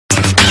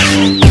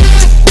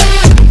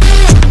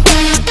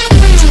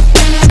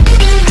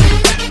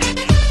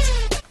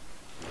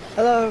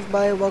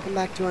welcome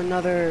back to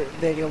another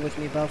video with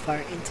me,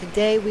 Bellfire, and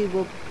today we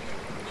will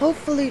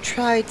hopefully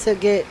try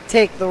to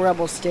take the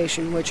rebel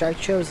station, which I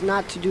chose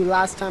not to do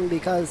last time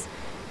because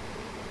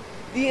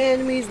the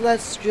enemies,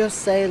 let's just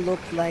say,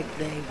 looked like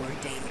they were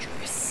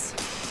dangerous,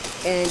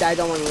 and I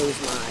don't want to lose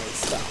my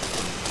stuff.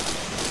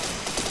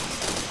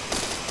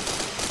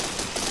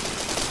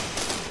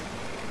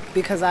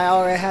 Because I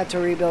already had to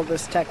rebuild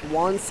this tech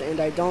once, and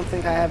I don't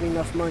think I have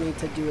enough money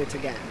to do it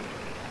again.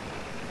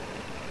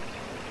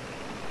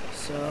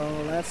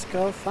 So let's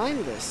go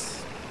find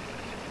this.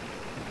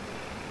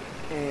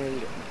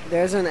 And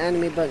there's an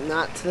enemy, but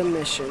not to the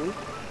mission.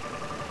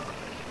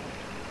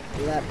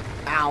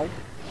 Ow.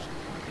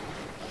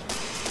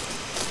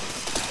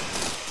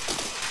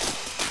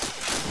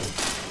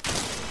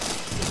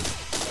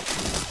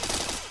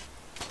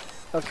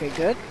 Okay,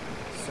 good.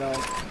 So,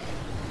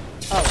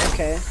 oh,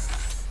 okay.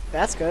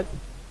 That's good.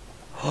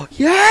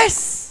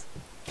 Yes!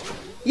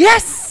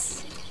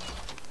 Yes!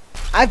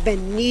 I've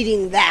been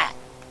needing that.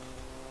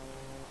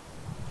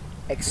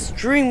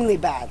 Extremely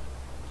bad.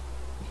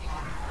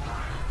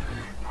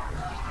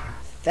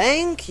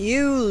 Thank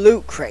you,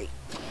 loot crate.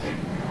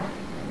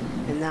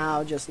 And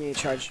now just need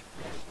to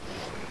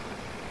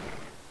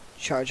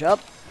charge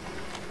up.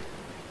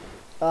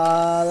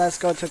 Let's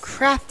go to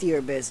craftier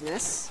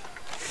business.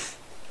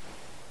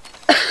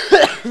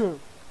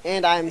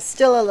 And I'm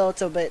still a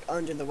little bit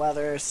under the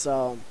weather,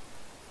 so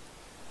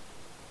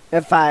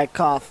if I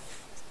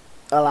cough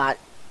a lot,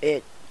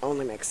 it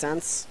only makes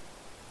sense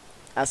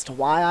as to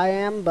why I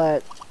am,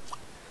 but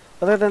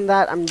other than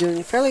that, I'm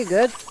doing fairly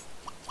good.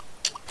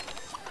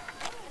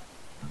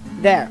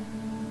 There.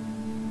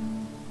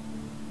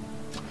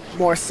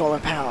 More solar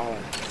power.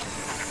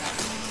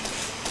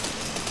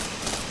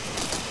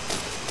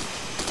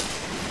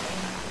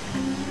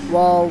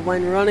 Well,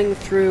 when running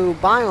through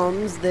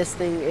biomes, this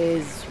thing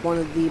is one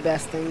of the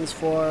best things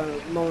for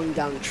mowing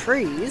down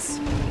trees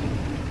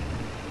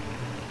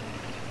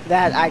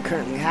that I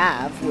currently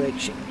have,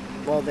 which,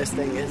 well, this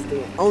thing is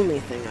the only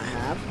thing I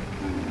have.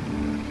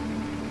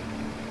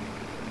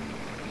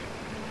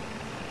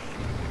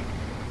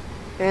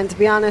 And to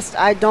be honest,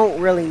 I don't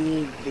really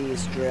need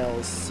these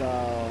drills,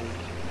 so...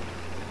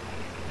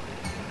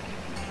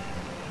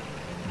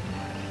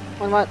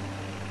 What?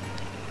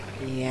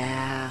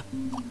 Yeah.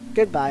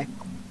 Goodbye.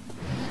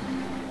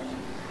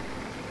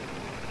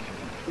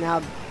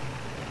 Now,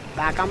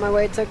 back on my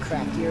way to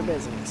craftier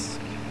business.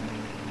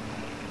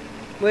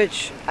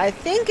 Which, I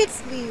think it's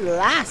the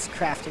last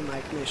crafting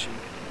like mission.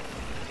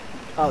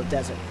 Oh,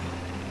 desert.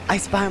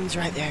 Ice biome's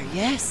right there,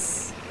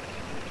 yes!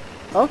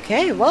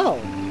 Okay, well,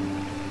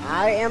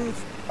 I am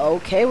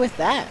okay with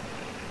that.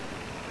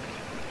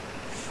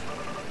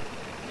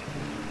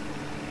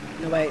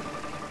 No, wait.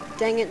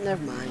 Dang it,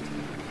 never mind.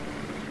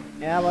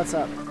 Yeah, what's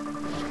up?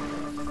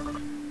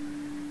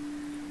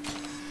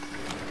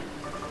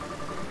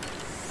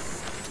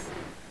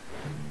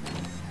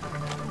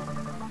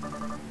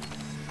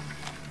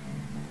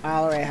 I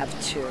already have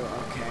 2,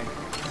 okay.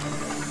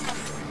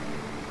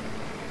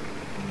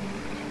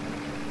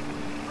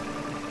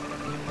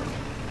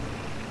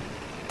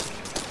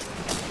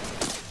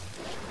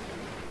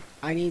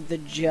 I need the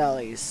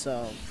jellies,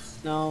 so...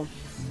 No.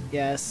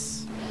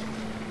 Yes.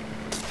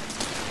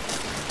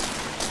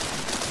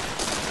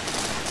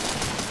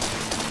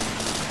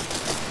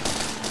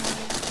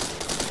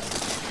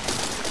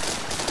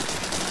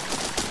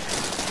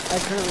 I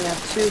currently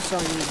have 2, so I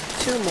need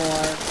 2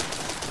 more.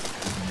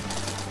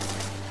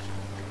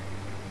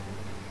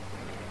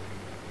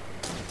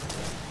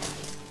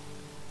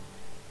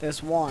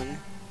 There's 1.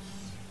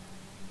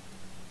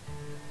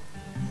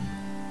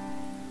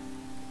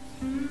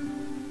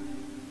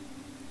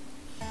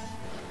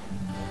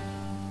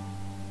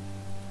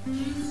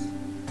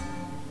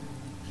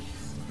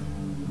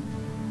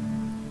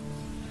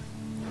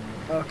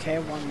 Okay,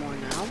 1 more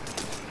now.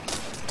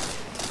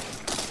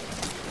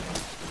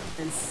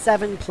 And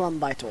 7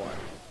 plumbite ore.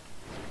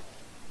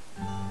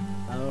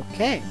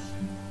 Okay.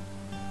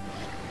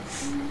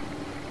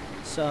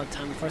 So,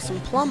 time for some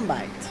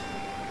plumbite.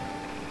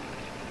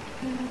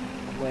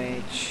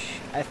 Which,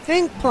 I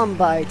think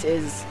plumbite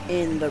is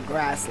in the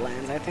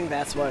grasslands. I think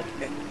that's what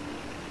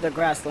the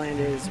grassland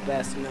is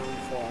best known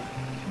for.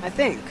 I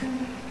think.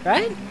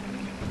 Right?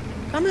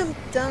 Comment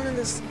down in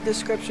the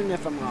description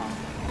if I'm wrong.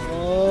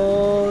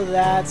 Oh,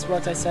 that's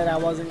what I said I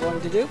wasn't going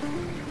to do.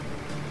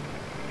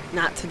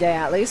 Not today,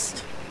 at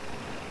least.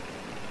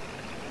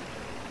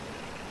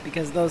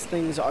 Because those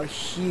things are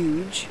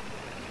huge.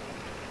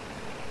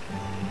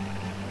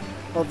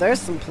 Well,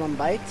 there's some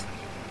plumbite.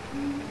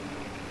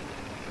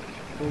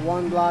 The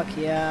 1 block,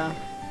 yeah.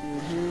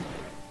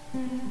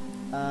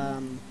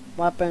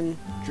 Weapon,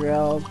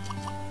 drill,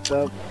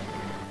 boop.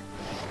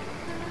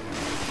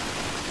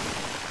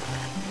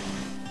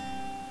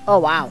 Oh,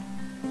 wow.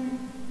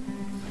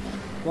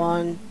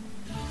 1,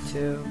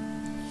 2,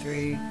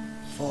 3,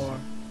 4,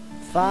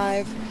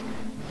 5.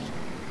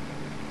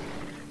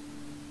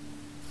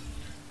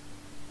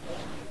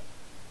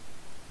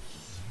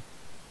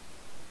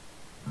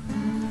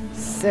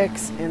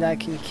 6, and I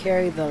can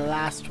carry the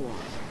last one.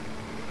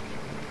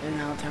 And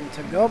now time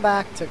to go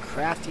back to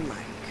Crafty Mike.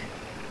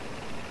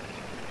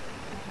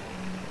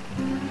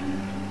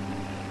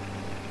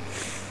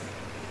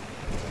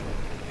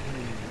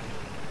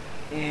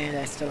 And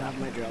I still have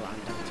my drill on,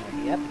 don't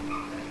I? Yep.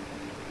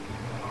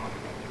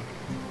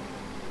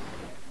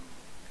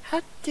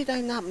 How did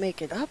I not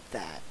make it up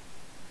that?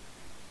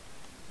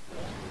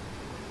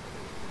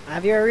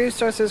 Have your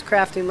resources,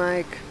 Crafty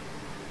Mike.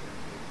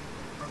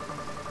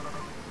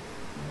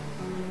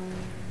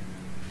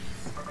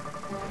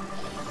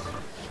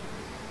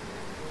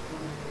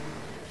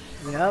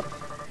 Yep.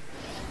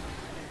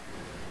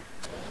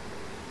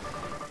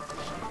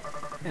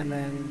 And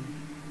then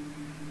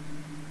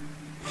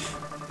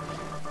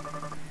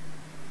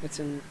it's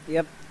in,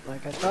 yep,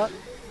 like I thought.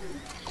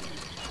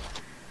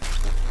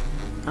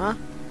 Huh?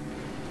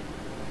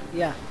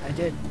 Yeah, I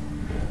did.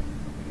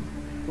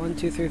 1,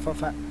 2, 3, 4,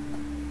 5.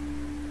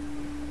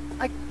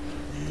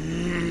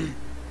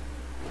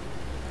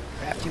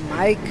 Crafty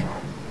Mike.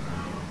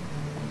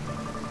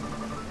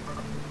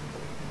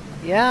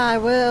 Yeah, I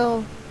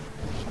will.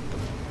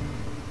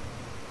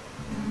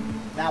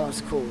 That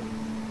was cool.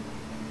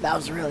 That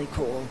was really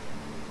cool.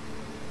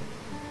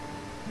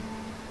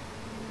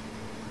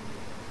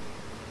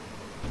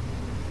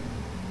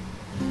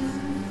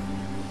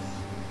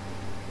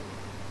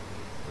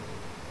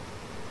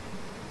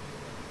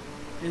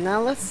 And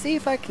now let's see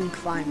if I can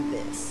climb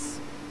this.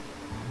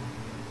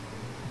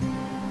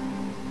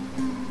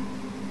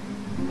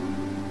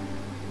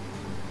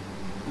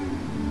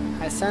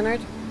 High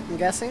centered, I'm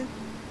guessing.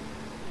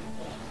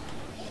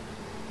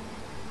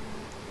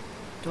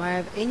 Do I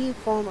have any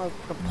form of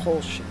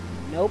propulsion?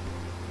 Nope.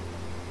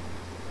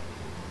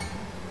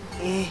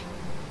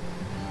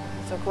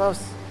 So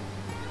close.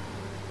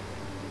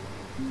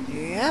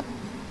 Yep.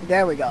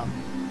 There we go.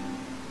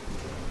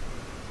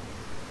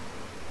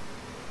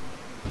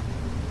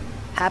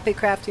 Happy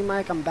Crafty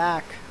Mike, I'm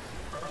back.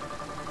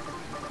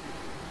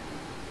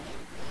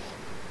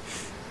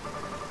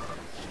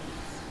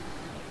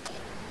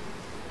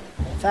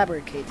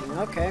 Fabricating,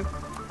 okay.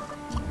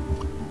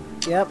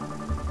 Yep.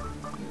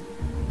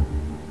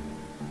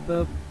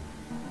 Boop.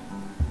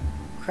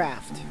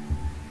 Craft.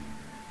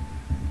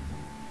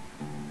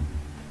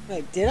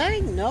 Wait, did I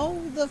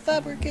know the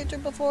fabricator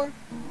before?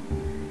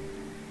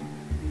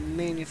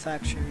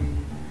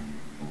 Manufacturing.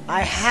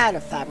 I had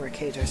a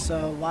fabricator,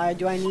 so why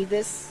do I need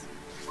this?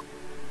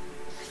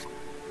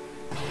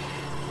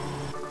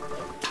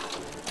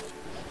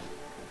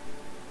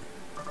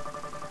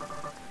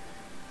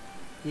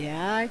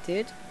 Yeah, I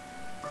did.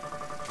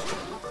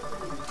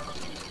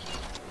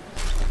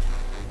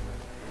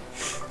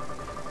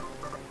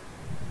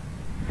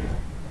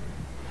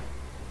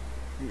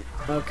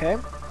 Okay.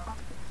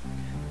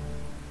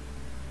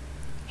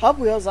 Hub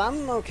wheels,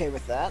 I'm okay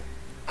with that.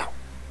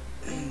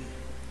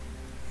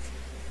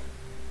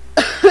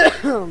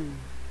 I'm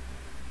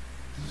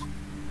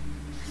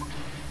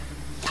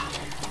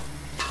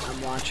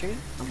watching.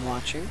 I'm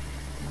watching.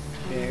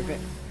 Very good.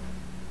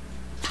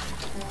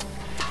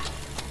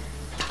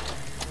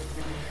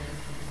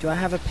 Do I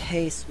have a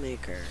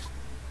pacemaker?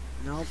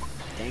 Nope.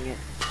 Dang it.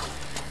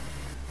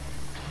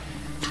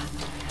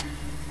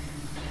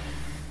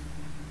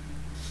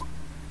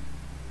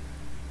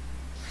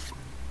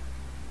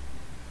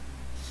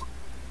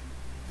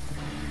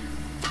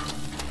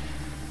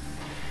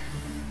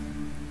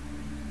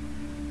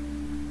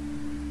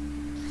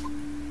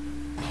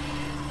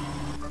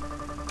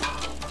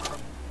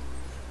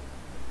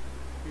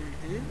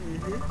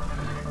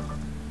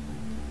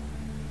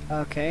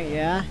 Okay,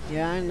 yeah,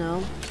 I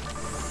know.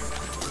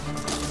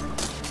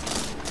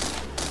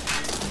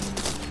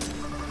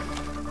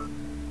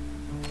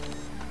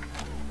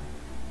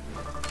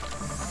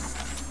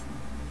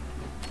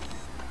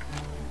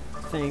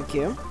 Thank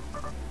you.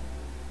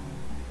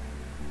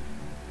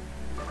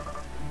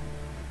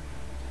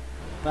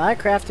 Bye,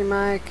 Crafty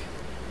Mike.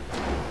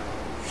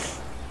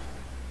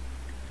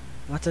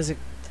 What does it...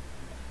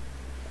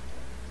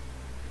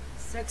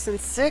 6 and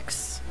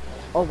 6?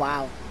 Oh,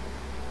 wow.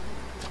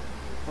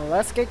 Well,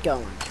 let's get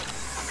going.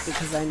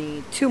 Because I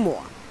need 2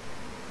 more.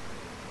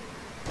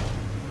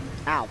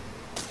 Ow.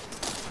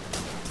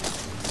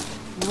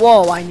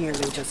 Whoa, I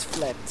nearly just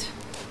flipped.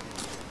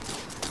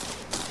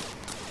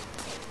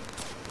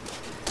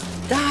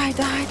 Die,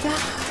 die, die.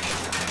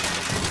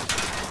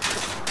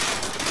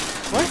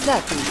 What does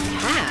that thing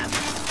have?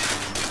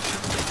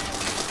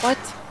 What?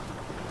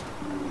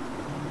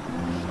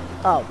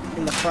 Oh,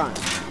 in the front.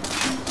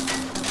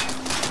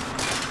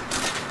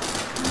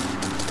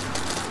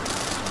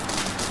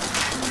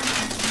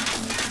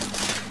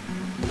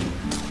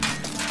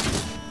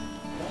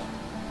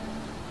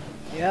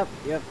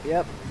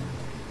 Yep.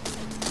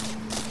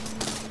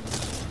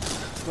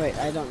 Wait,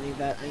 I don't need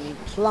that. I need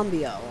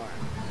Plumbia ore.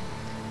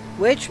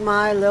 Which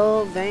my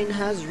little vein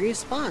has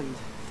respawned.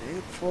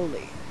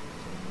 Thankfully.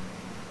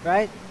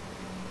 Right?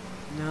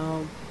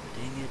 No.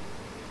 Dang it.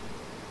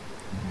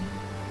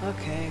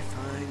 Okay,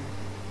 fine.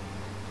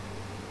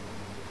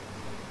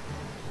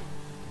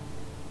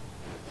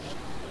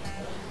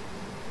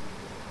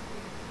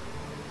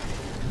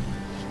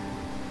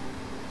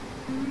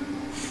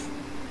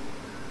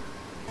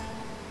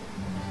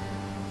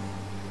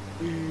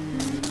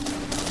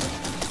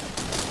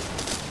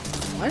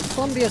 Why is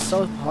Columbia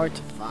so hard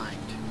to find?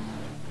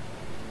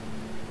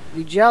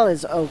 The gel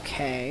is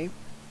okay.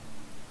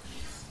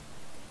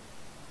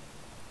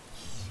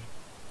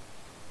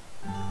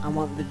 I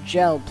want the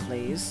gel,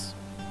 please.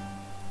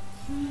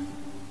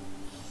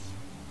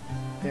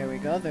 There we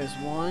go, there's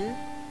one.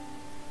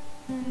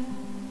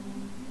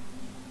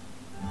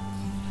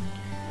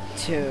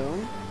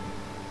 2.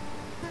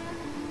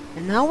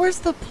 And now where's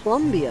the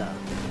Plumbia?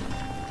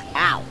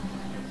 Ow.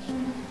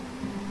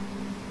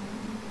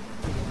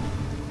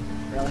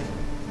 Really?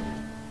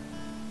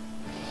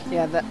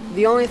 Yeah,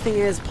 the only thing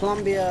is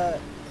Plumbia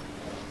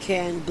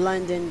can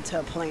blend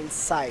into plain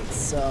sight,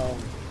 so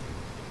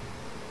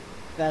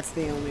that's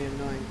the only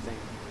annoying thing.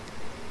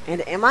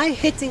 And am I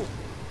hitting?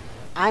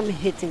 I'm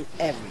hitting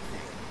everything.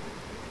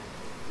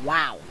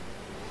 Wow.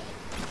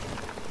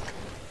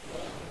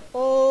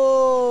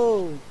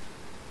 Oh.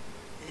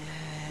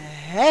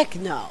 Heck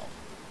no.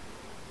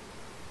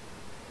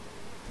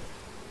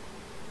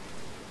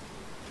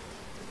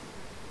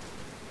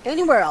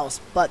 Anywhere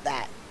else but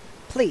that.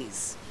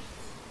 Please.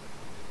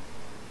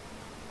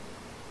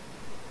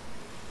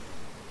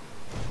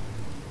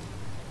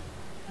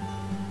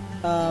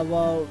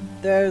 Well,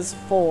 there's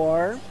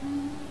 4.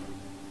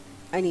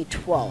 I need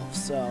 12,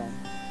 so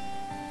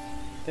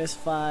there's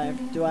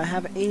 5. Do I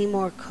have any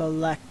more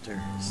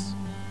collectors?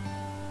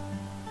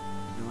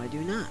 No, I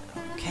do not.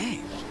 Okay.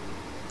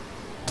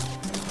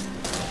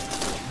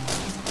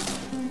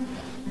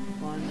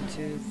 1,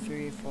 2,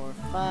 3, 4,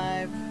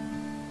 5.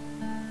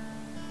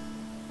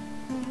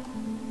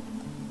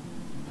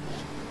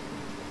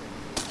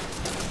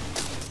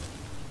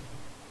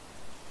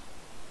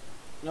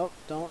 Nope,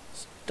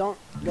 don't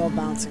go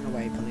bouncing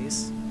away,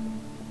 please.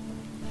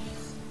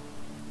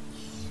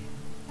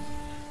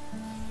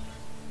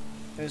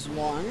 There's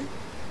 1.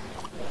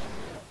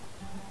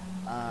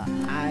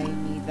 I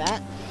need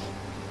that.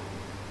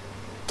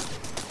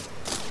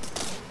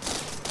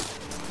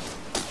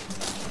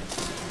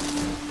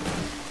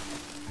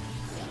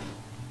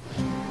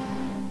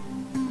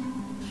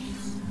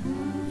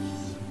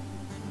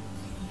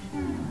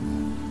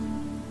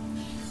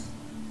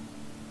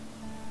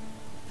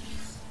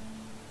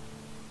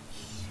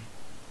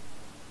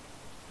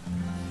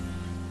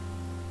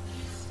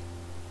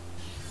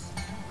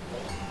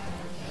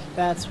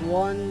 That's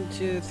 1,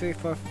 2, 3,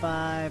 4,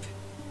 5,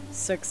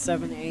 6,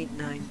 7, 8,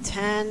 9,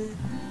 10,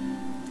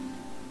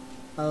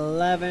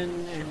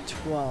 11, and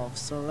 12.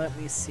 So let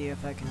me see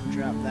if I can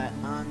drop that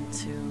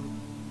onto...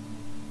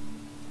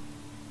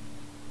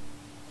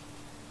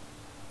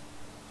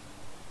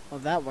 Oh,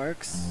 that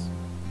works.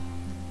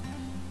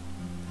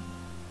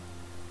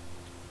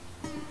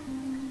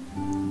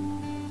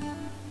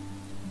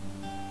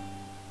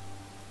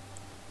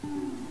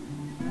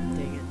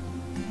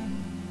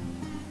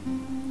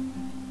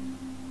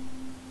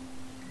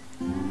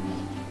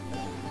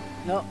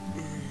 Nope.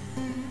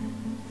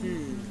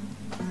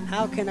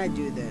 How can I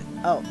do that?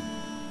 Oh.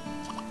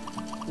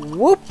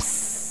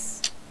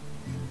 Whoops!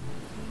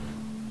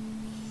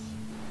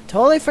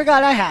 Totally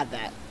forgot I had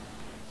that.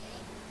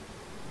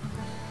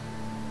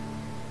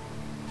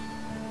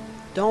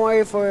 Don't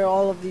worry for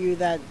all of you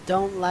that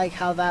don't like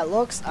how that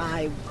looks.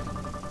 I'm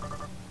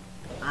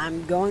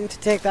going to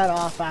take that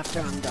off after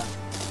I'm done.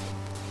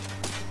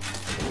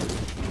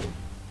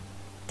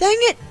 Dang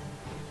it!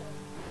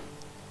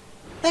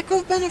 That could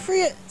have been a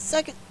free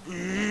second.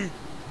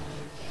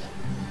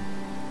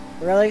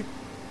 Really?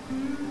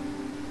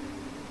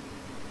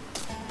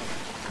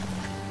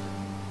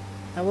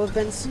 That would have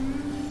been...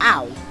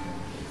 Ow!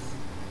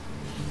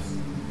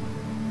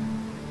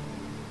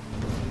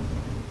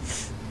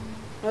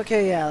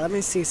 Okay, yeah, let me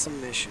see some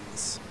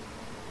missions.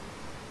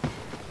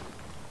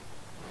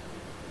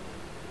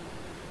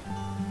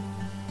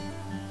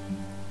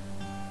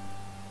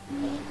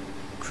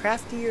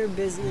 Craftier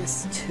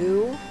Business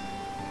 2?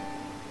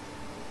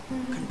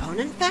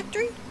 Component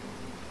Factory?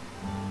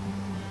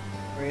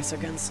 Race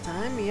Against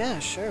Time? Yeah,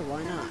 sure,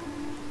 why not?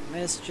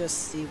 Let's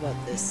just see what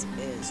this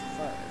is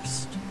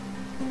first.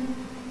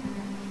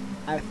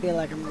 I feel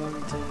like I'm going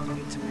to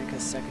need to make a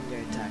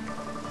secondary attack.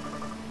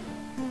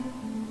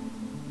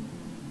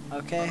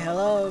 Okay,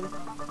 hello.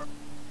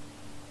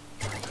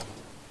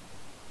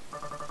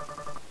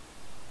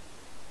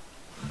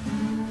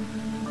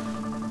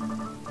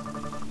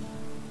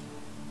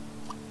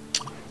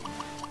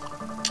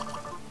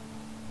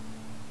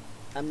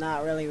 I'm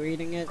not really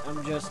reading it,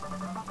 I'm just...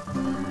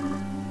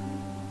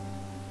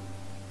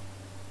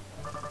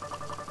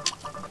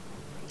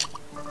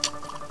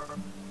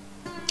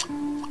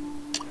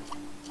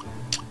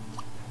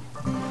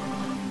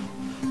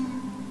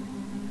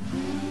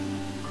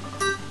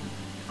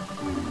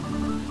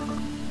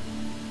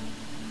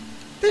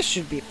 This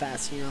should be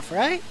fast enough,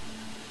 right?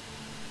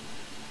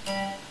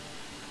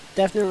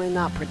 Definitely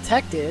not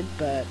protected,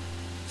 but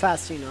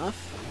fast enough.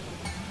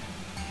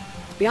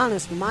 To be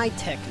honest, my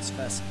tech is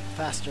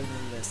faster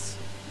than this.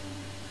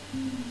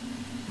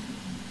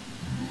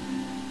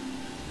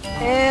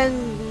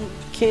 And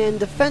can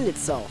defend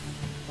itself.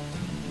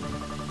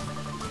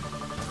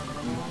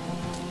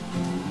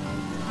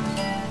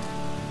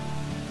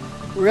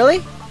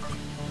 Really?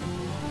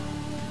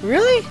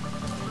 Really?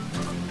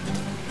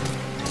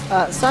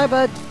 Sorry,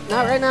 bud.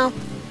 Not right now.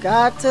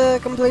 Got to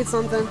complete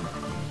something.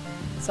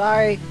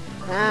 Sorry.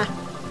 Ah.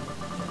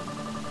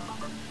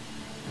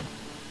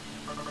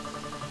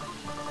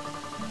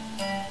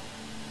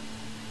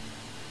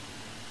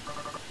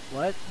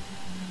 What?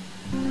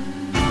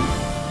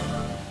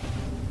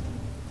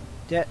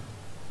 Did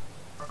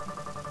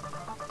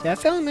I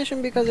fail a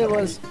mission because it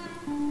was...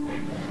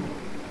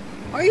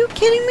 Are you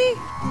kidding me?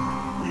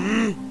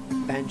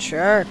 Ben,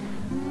 sure.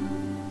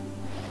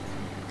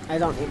 I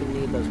don't even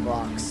need those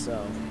blocks,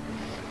 so...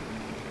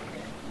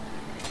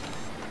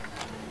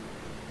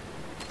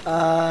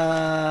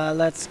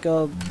 let's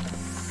go...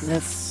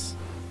 Let's...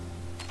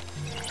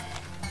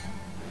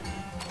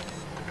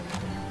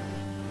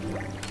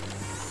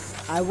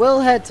 I will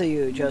head to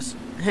you, just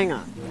hang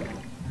on.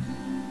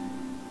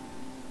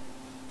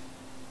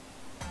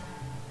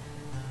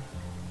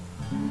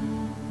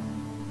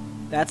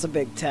 That's a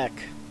big tech.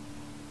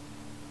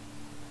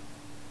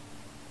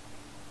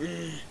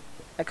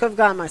 I could have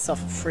gotten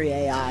myself a free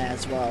AI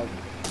as well.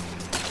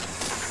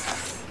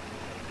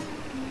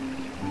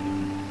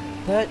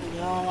 But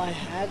no, I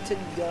had to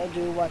go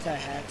do what I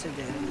had to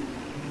do.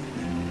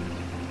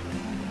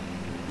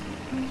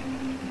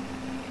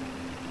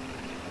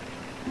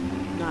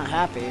 Not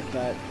happy,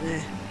 but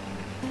eh.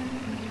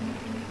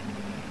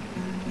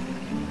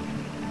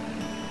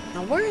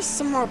 Now where's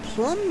some more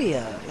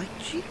Plumbia? Like,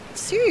 gee,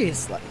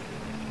 seriously.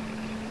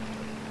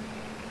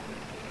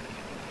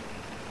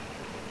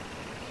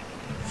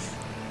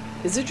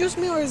 Is it just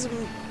me, or is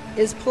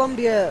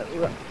Plumbia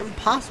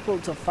impossible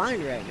to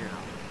find right now?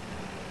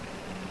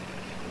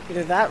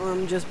 Either that, or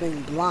I'm just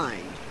being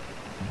blind.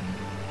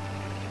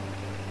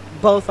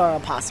 Both are a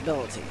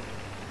possibility.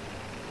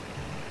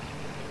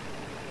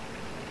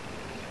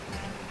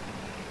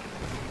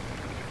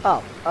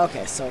 Oh,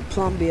 okay, so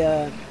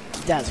Plumbia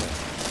Desert.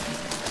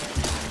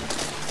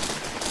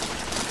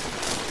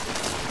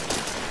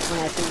 When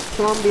I think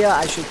Plumbia,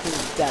 I should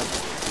think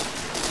desert.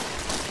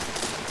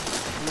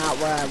 Not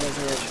where I was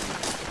originally.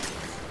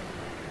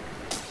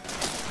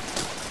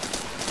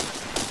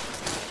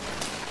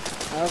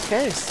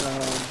 Okay, so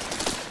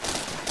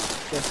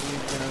just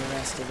need the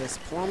rest of this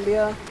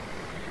Plumbia.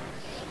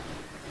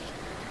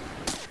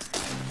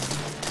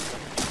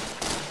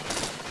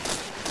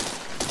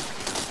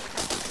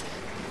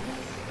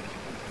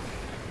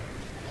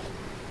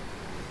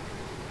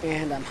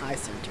 And I'm high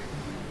centered.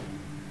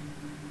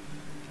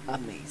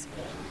 Amazing.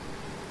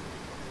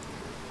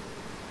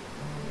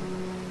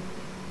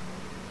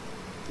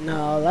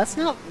 No, let's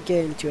not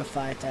get into a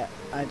fight that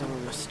I don't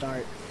want to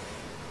start.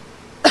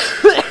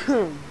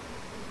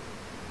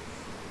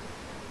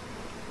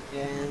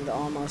 And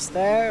almost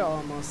there,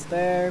 almost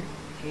there.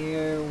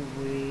 Here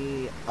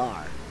we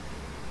are.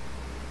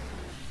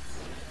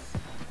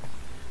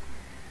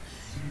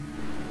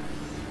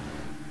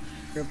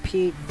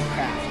 Repeat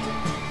craft.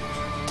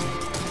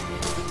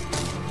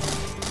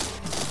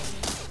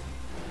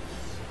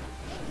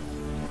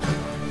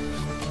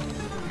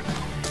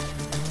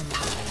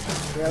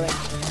 Really?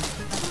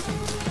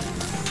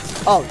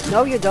 Oh,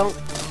 no you don't.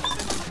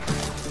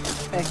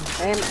 Hey,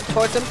 aim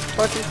towards him,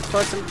 towards him,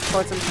 towards him,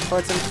 towards him,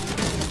 towards him.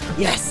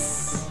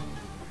 Yes!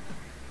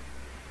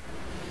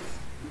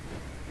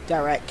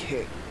 Direct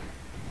hit.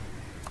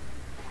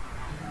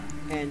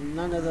 And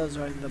none of those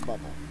are in the bubble.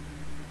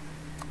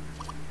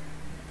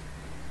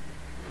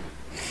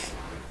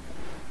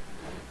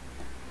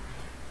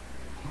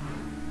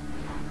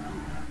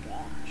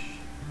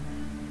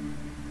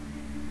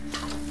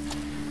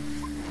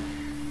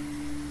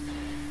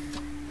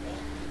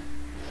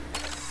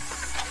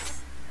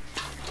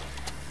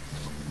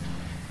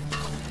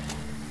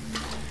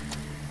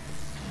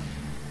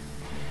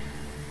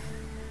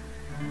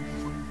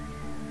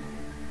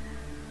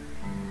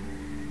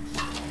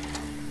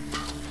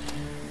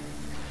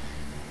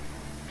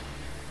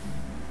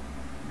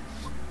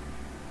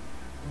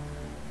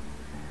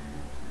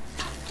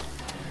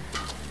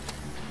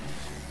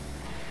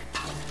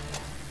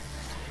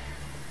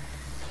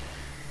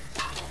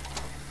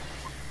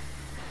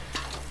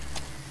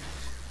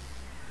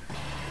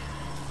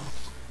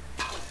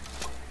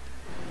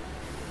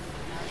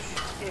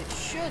 It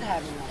should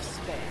have enough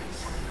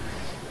space.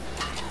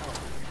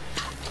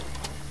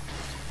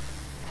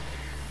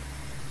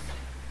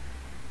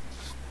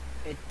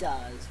 It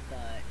does,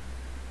 but...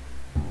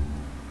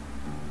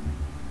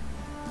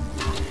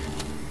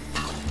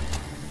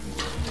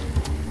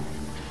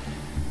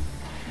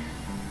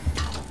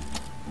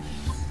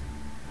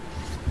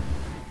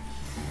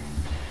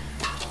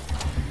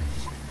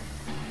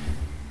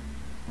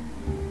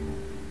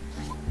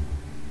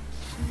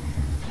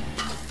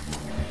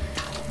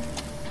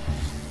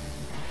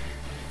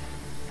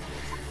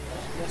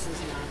 This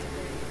is not a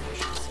very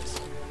efficient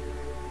system.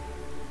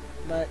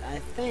 But I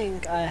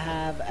think I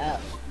have at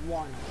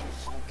one.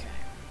 Okay.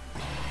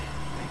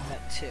 Make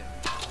that two.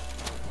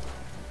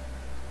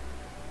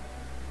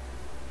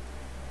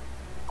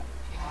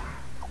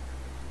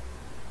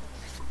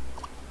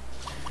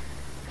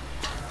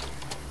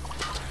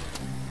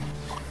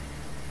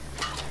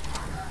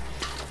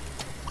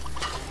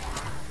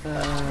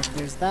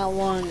 There's that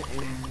one,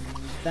 and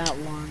that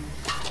one.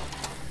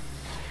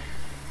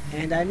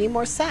 And I need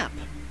more sap.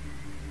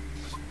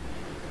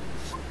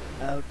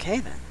 Okay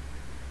then.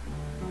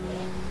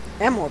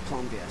 And more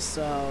plumbia.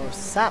 So,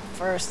 sap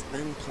first,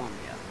 then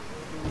plumbia.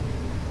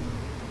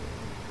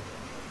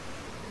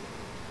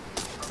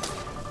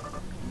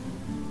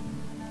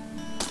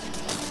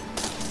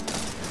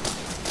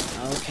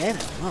 Okay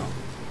then, whoa.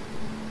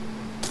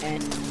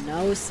 And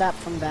no sap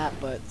from that,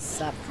 but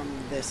sap from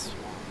this one.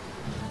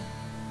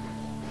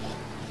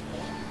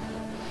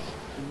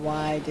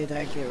 Why did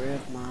I get rid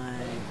of my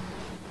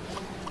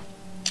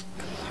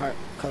heart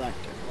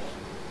collector?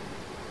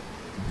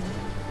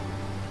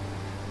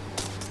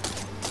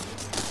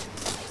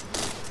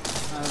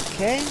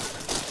 Okay.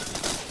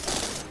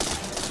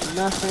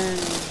 Nothing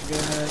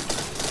good.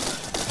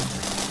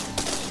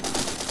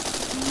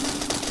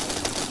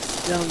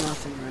 Still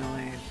nothing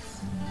really.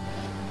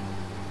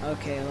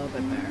 Okay, a little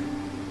bit better.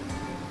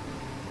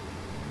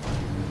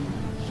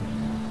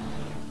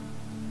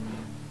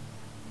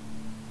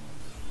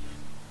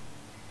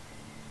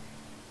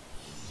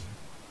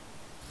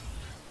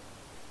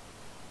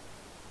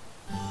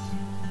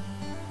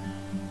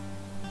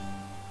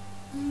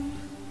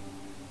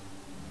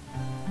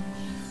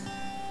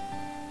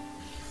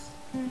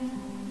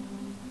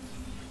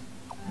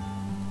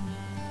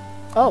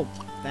 Oh,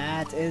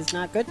 that is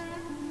not good.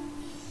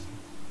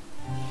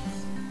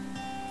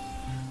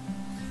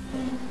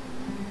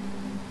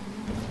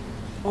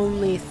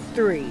 Only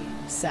 3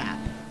 sap.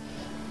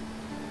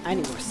 I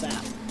need more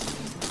sap.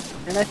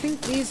 And I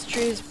think these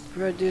trees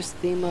produce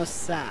the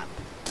most sap.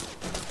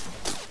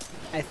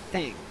 I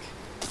think.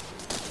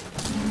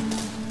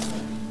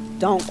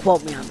 Don't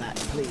quote me on that,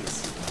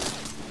 please.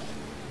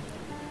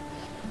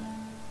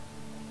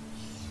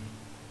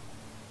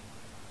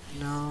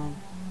 No.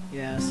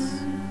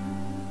 Yes.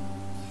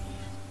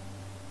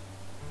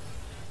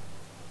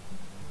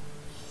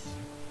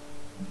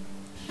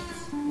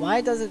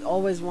 Why does it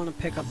always want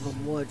to pick up the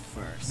wood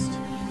first?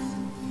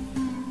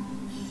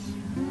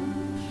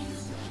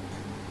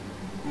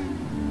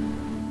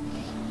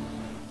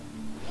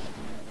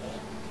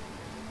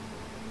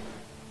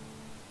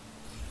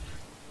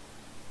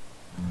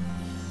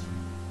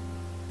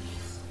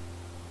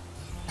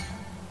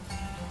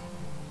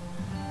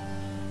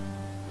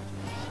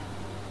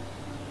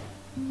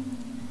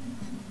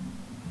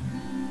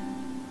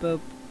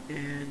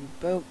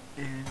 Boop,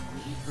 and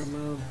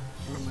remove.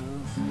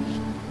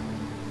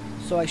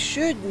 So I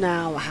should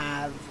now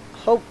have,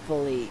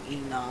 hopefully,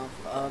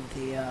 enough of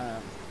the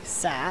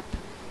sap.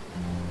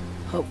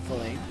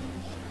 Hopefully.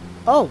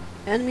 Oh,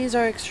 enemies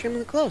are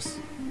extremely close.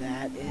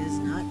 That is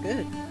not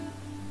good.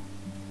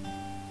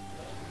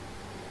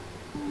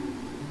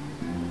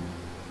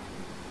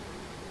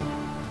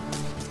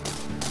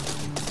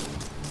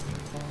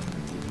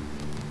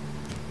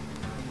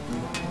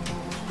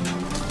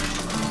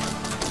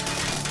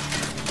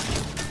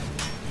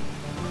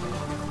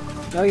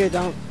 No, you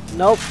don't.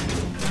 Nope.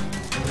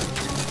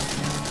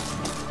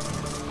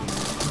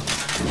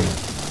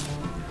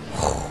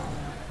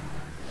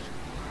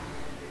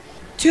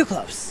 Too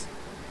close.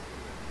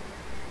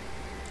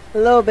 A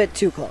little bit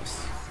too close.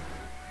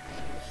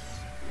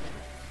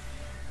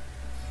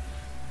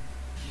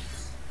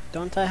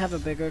 Don't I have a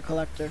bigger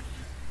collector?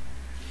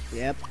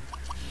 Yep.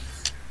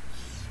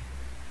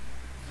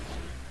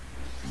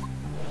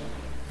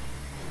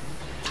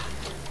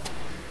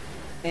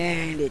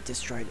 And it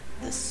destroyed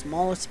the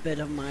smallest bit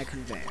of my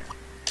conveyor.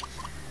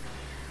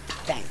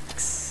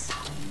 Thanks.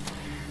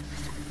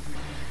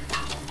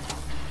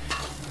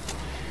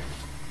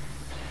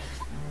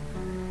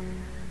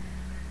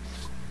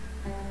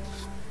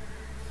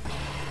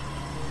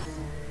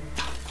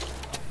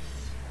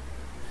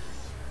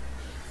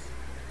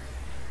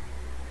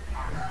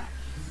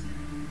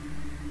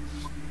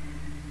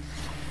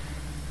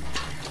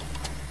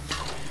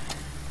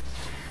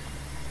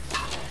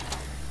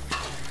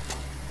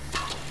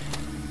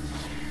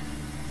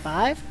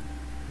 Five?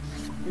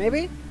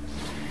 Maybe?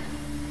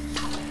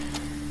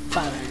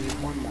 5, I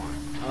need one more.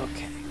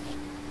 Okay.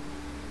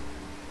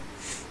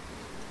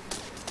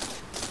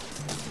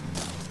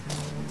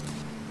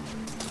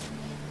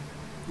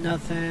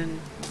 Nothing.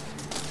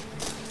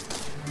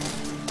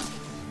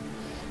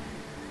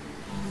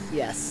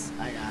 Yes,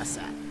 I got a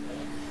sap.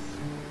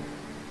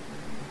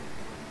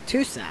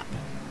 2 sap.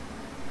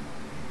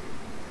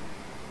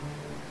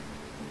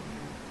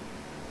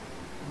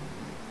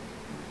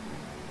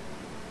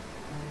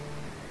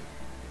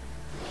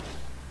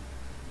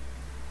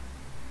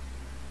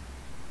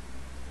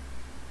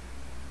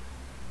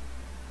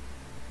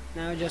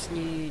 Now I just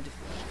need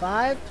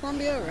 5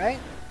 plumbia, right?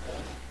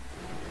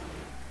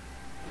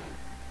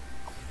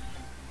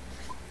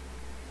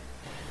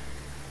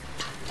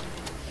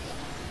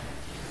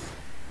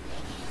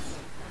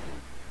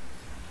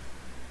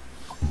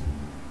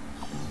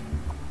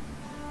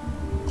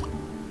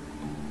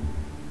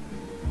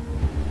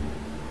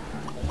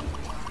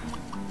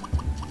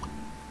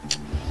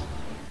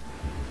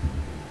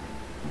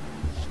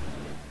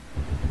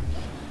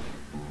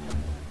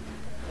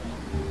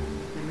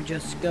 me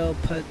just go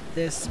put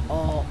this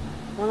all...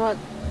 You know what?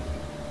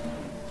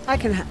 I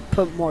can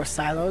put more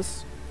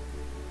silos.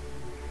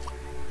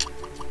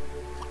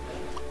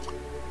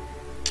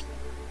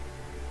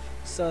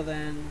 So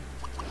then...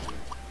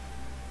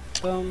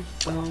 Boom,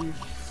 boom,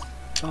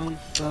 boom,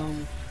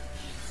 boom.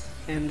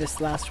 And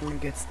this last one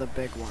gets the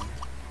big one.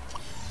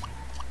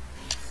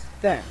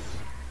 There.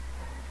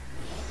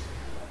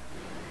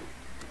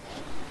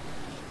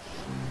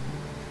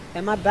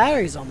 And my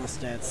battery's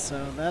almost dead,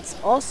 so that's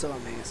also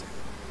amazing.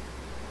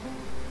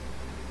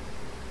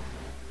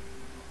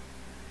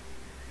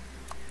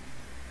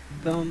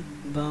 Boom,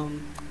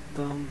 boom,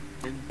 boom,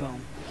 and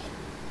boom.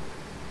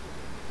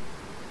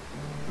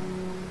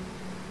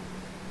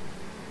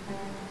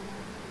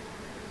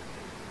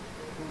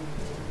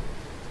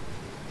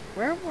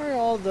 Where were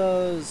all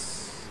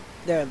those?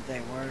 There they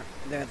were.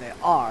 There they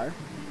are.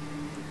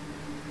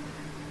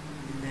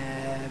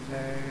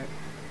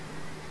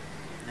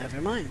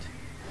 Never mind.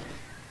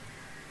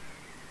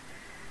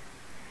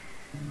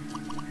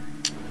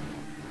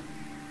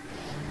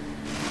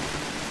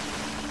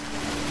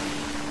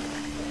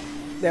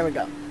 There we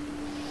go.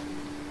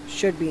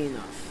 Should be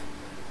enough.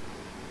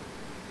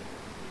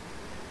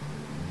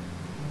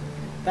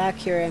 Back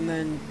here and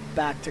then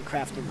back to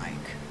Crafty Mike.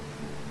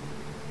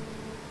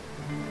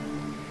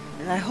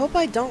 And I hope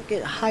I don't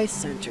get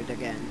high-centered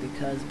again,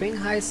 because being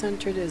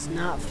high-centered is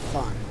not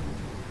fun.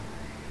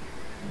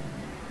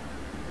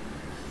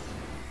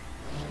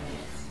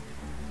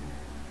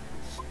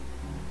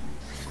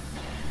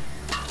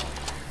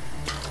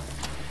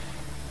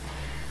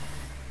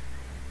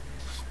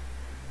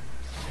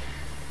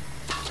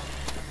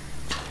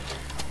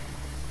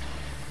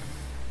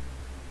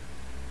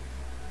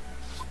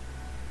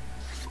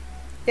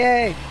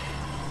 Yay!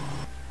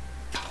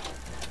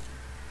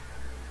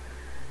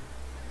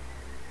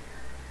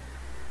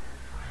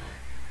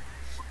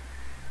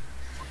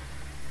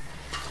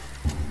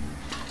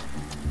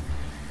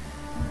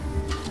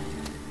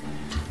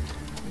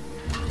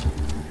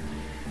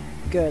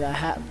 Good, I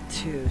have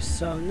two.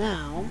 So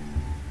now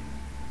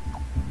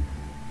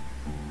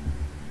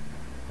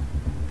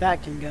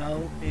that can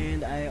go,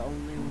 and I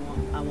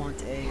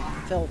want a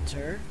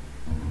filter.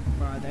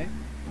 Where are they?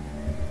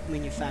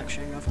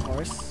 Manufacturing, of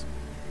course.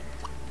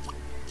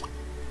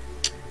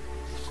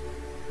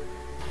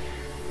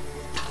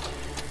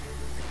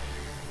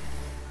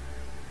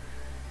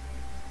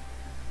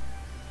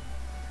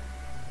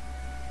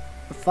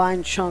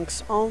 Refine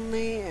chunks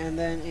only, and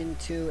then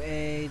into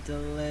a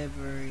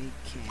delivery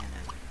cannon.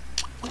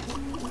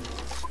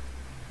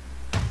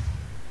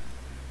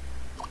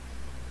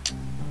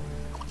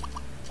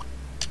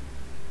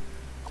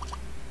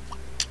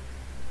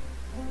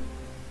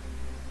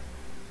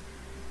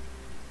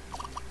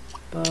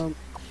 Boom.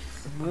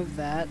 Remove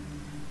that.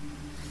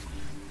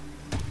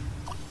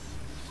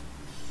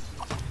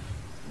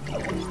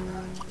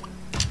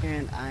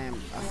 And I am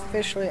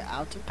officially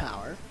out of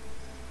power.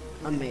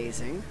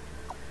 Amazing.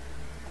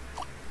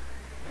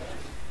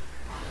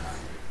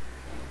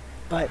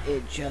 But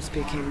it just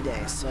became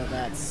day, so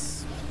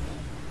that's...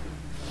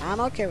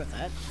 I'm okay with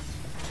that.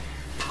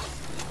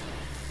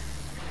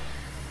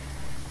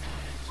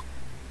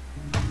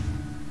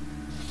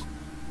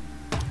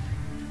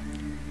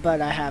 But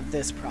I have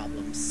this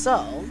problem,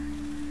 so...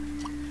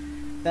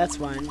 That's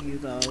when you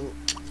go...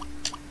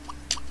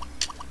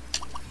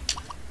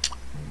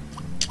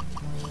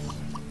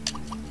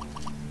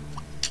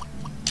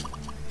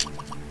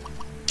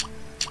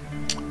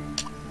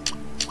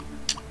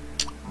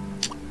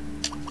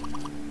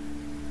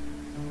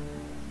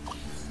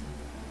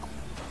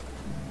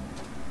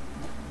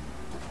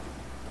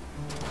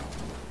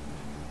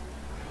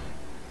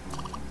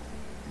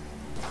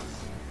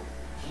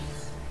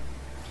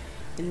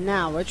 And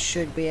now it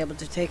should be able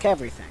to take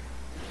everything.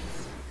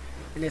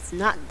 And it's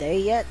not day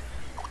yet?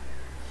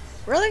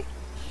 Really?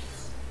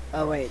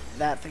 Oh wait,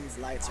 that thing's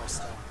lights are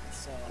still on,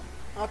 so...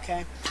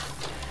 Okay.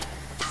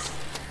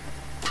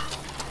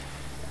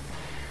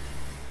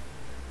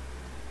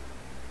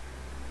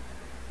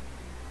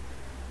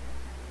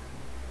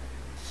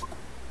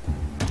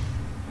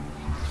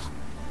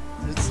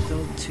 Is it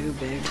still too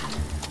big?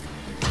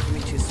 I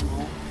mean, too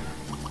small?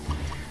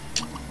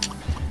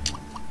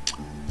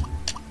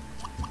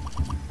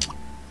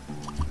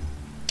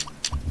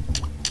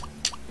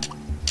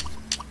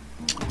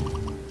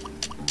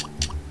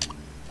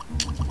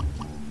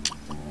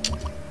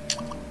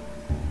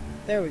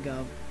 There we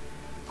go.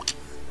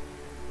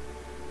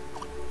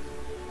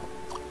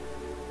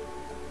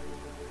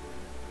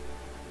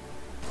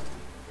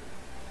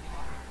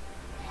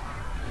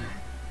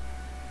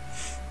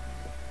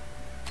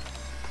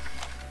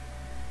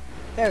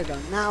 There we go.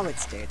 Now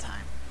it's daytime.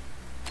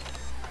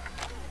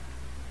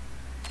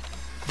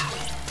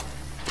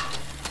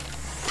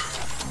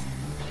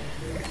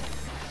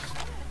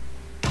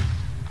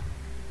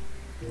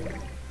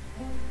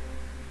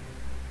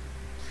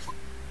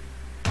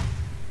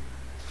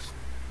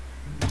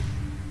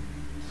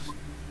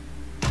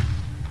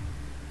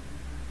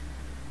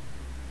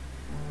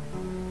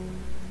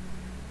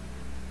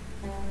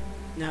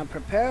 Now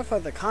prepare for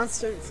the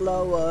constant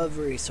flow of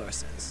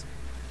resources.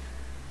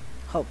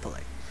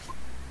 Hopefully.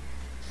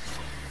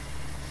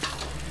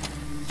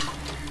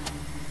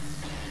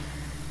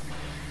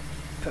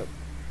 Poop.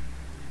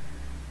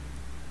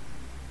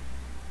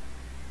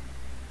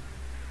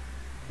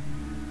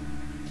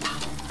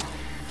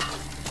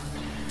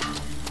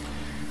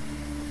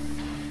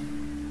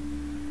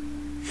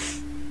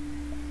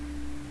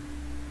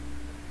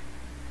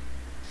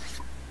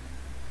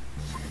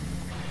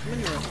 How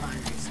many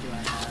refineries do I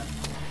have?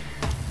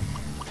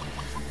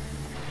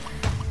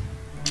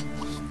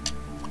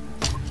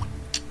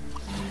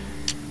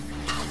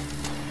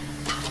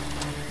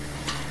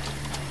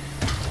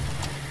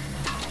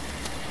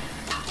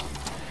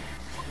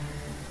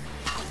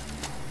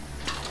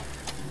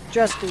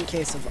 Just in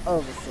case of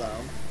overflow.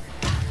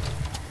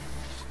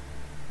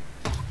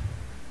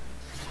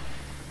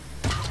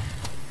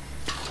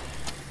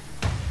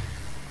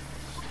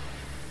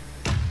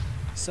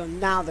 So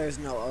now there's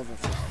no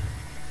overflow.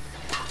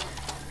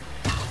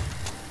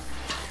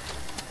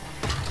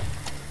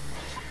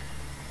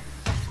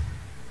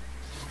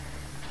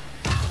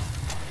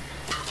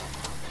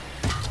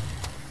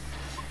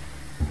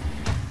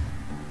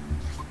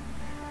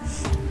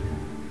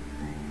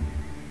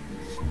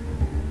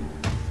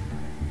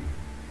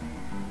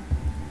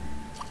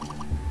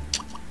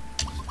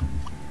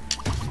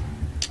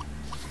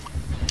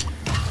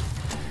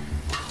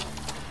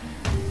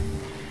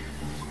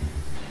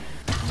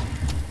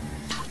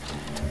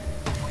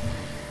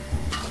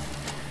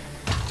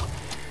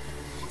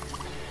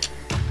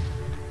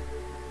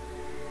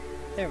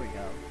 There we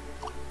go.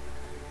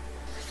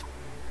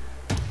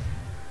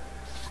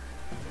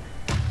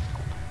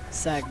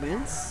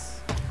 Segments.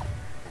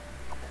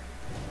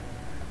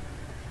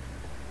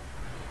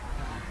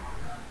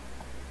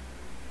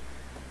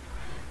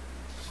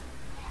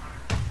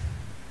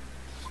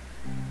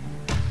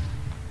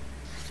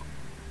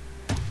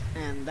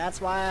 And that's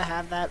why I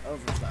have that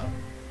overflow.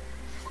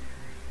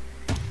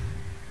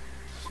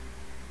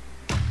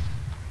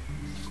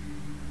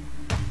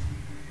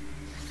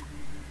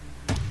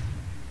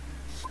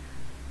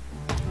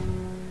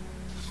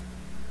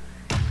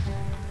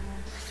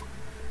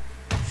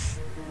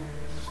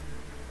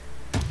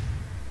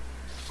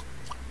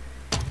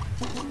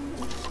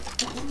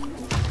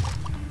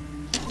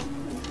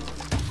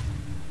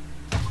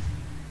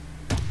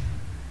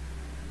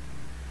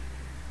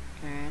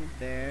 And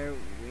there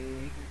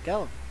we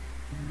go.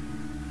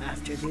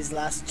 After these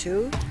last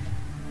two,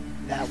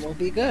 that will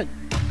be good.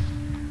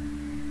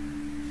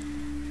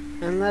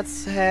 And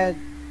let's head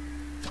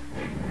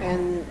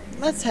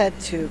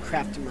to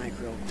Craft Mike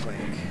real quick.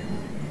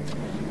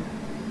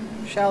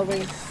 Shall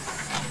we?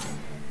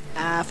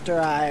 After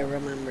I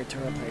remember to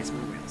replace my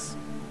wheels.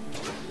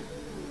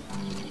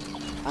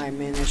 I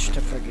managed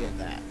to forget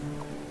that.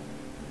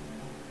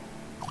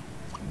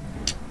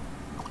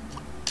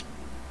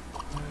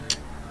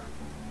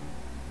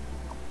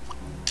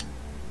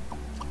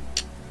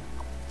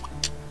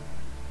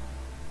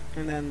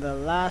 And then the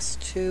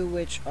last two,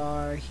 which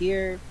are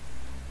here,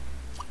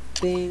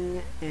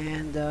 bing,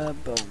 and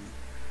boom.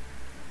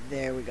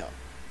 There we go.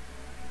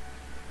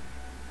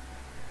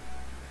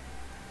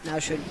 Now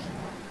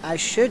I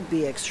should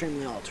be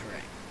extremely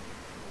all-terrain.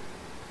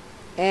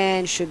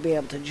 And should be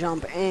able to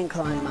jump and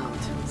climb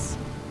mountains.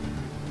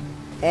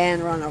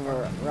 And run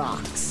over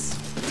rocks.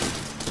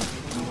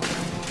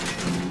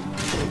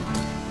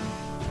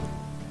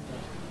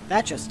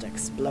 That just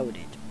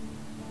exploded.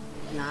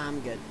 Nah, I'm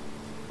good.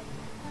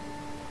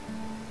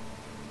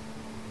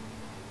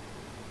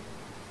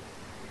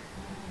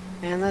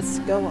 And let's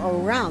go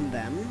around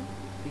them,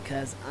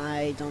 because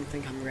I don't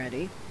think I'm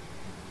ready.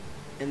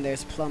 And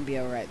there's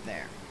Plumbia right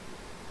there.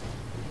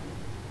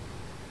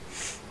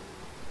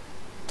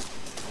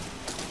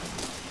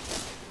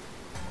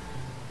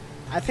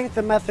 I think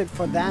the method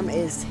for them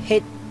is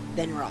hit,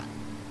 then run.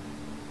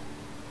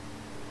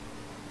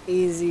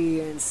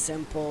 Easy and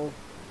simple.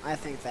 I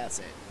think that's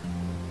it.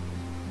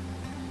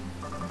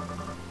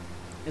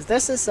 Is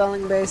this a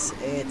selling base?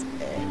 It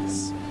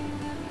is.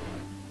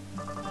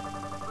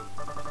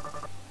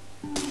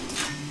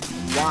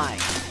 Why?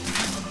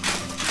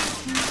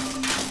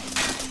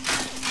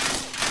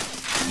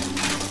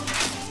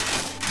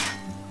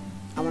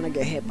 I want to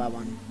get hit by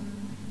one.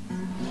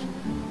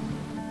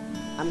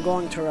 I'm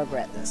going to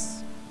regret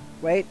this.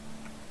 Wait.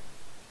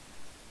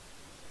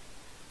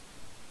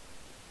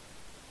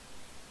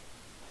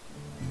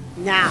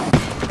 Now.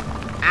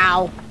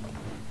 Ow.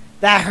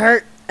 That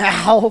hurt.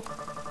 Ow.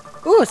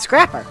 Ooh, a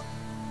scrapper.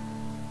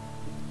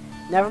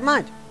 Never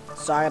mind.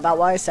 Sorry about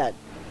what I said.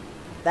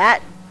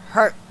 That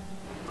hurt.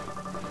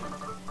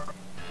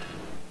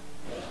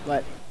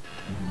 What?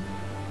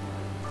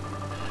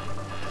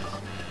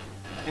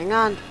 Hang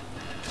on.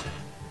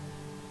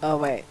 Oh,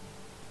 wait.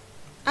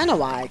 I know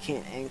why I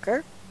can't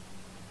anchor.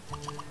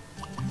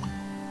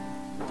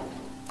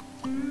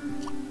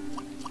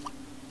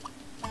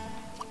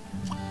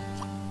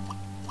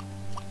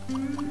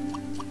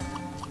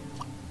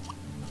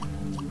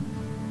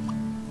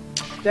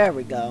 There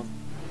we go.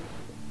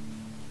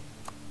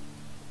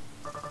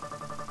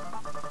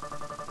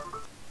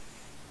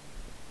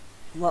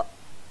 Well,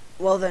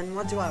 well then,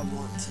 what do I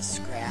want to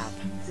scrap?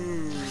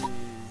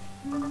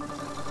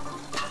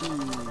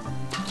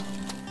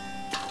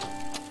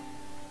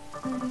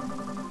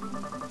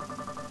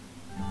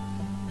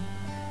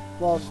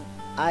 Well,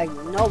 I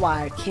know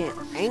why I can't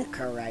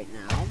anchor right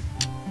now.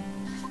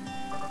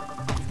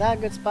 Is that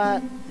a good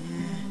spot?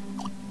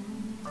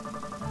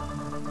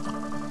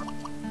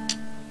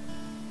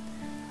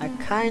 I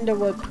kinda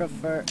would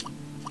prefer...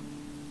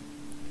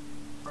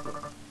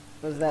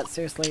 Was that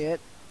seriously it?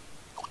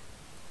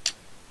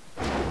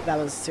 That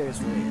was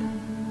seriously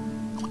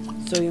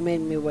it. So you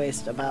made me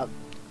waste about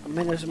a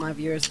minute of my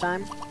viewers'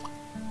 time?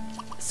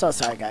 So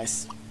sorry,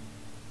 guys.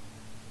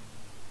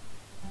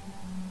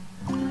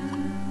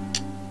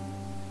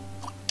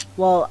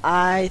 Well,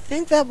 I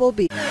think that will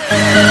be...